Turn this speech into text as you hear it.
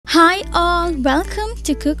Hi all, welcome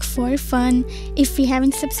to Cook for Fun. If you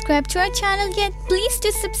haven't subscribed to our channel yet, please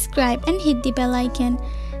do subscribe and hit the bell icon.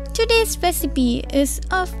 Today's recipe is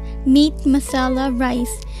of meat masala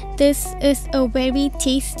rice. This is a very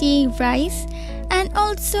tasty rice and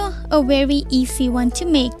also a very easy one to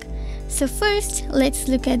make. So first, let's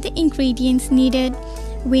look at the ingredients needed.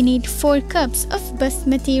 We need 4 cups of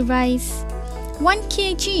basmati rice, 1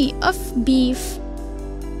 kg of beef,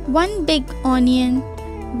 1 big onion,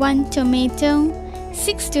 1 tomato,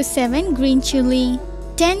 6 to 7 green chili,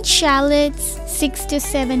 10 shallots, 6 to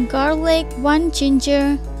 7 garlic, 1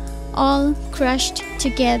 ginger, all crushed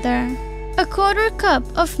together. A 1/4 cup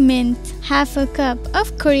of mint, half a cup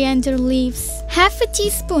of coriander leaves, half a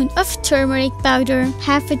teaspoon of turmeric powder,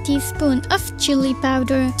 half a teaspoon of chili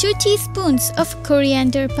powder, 2 teaspoons of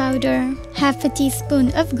coriander powder, half a teaspoon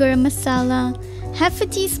of garam masala, half a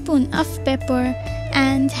teaspoon of pepper,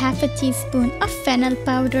 and half a teaspoon of fennel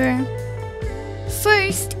powder.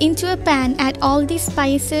 First, into a pan, add all these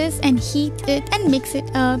spices and heat it and mix it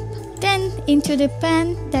up. Then, into the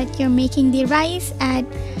pan that you're making the rice, add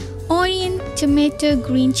onion, tomato,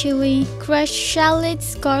 green chili, crushed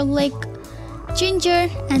shallots, garlic, ginger,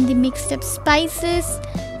 and the mixed up spices,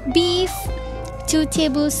 beef, 2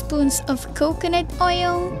 tablespoons of coconut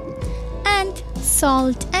oil, and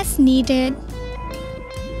salt as needed.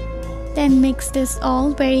 Then mix this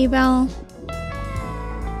all very well.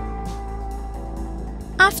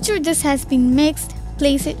 After this has been mixed,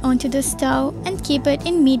 place it onto the stove and keep it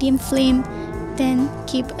in medium flame. Then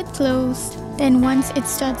keep it closed. Then once it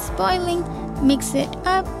starts boiling, mix it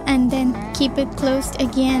up and then keep it closed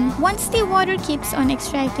again. Once the water keeps on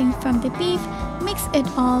extracting from the beef, mix it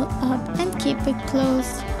all up and keep it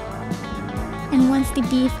closed. And once the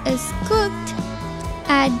beef is cooked,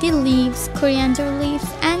 add the leaves, coriander leaves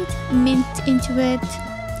and mint into it.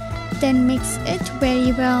 Then mix it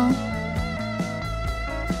very well.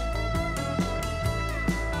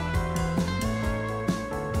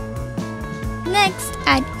 Next,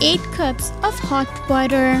 add 8 cups of hot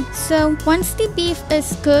water. So once the beef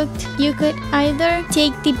is cooked, you could either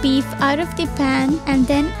take the beef out of the pan and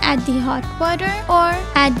then add the hot water, or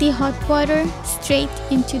add the hot water straight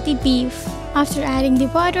into the beef. After adding the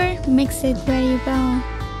water, mix it very well.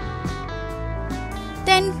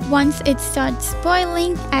 Then once it starts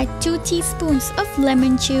boiling, add 2 teaspoons of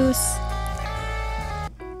lemon juice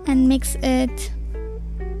and mix it.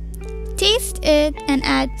 Taste it and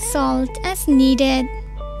add salt as needed.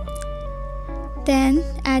 Then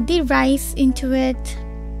add the rice into it.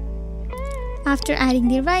 After adding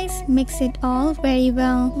the rice, mix it all very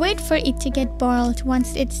well. Wait for it to get boiled.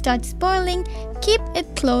 Once it starts boiling, keep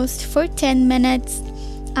it closed for 10 minutes.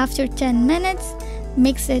 After 10 minutes,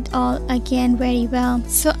 mix it all again very well.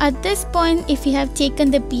 So at this point, if you have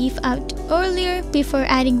taken the beef out earlier before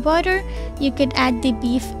adding water, you could add the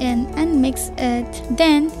beef in and mix it.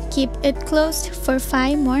 Then keep it closed for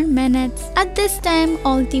 5 more minutes. At this time,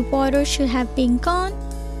 all the water should have been gone.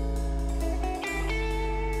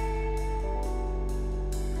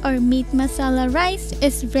 Our meat masala rice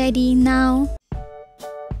is ready now.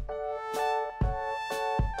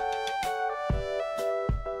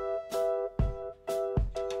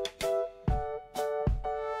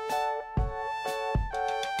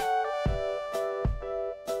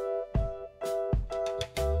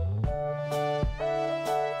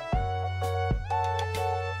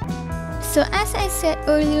 So as I said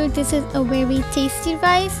earlier, this is a very tasty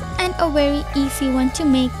rice and a very easy one to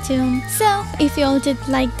make too. So if you all did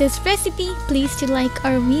like this recipe, please do like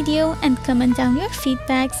our video and comment down your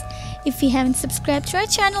feedbacks. If you haven't subscribed to our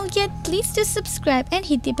channel yet, please do subscribe and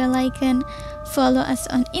hit the bell icon. Follow us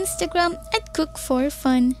on Instagram at Cook for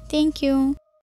Fun. Thank you.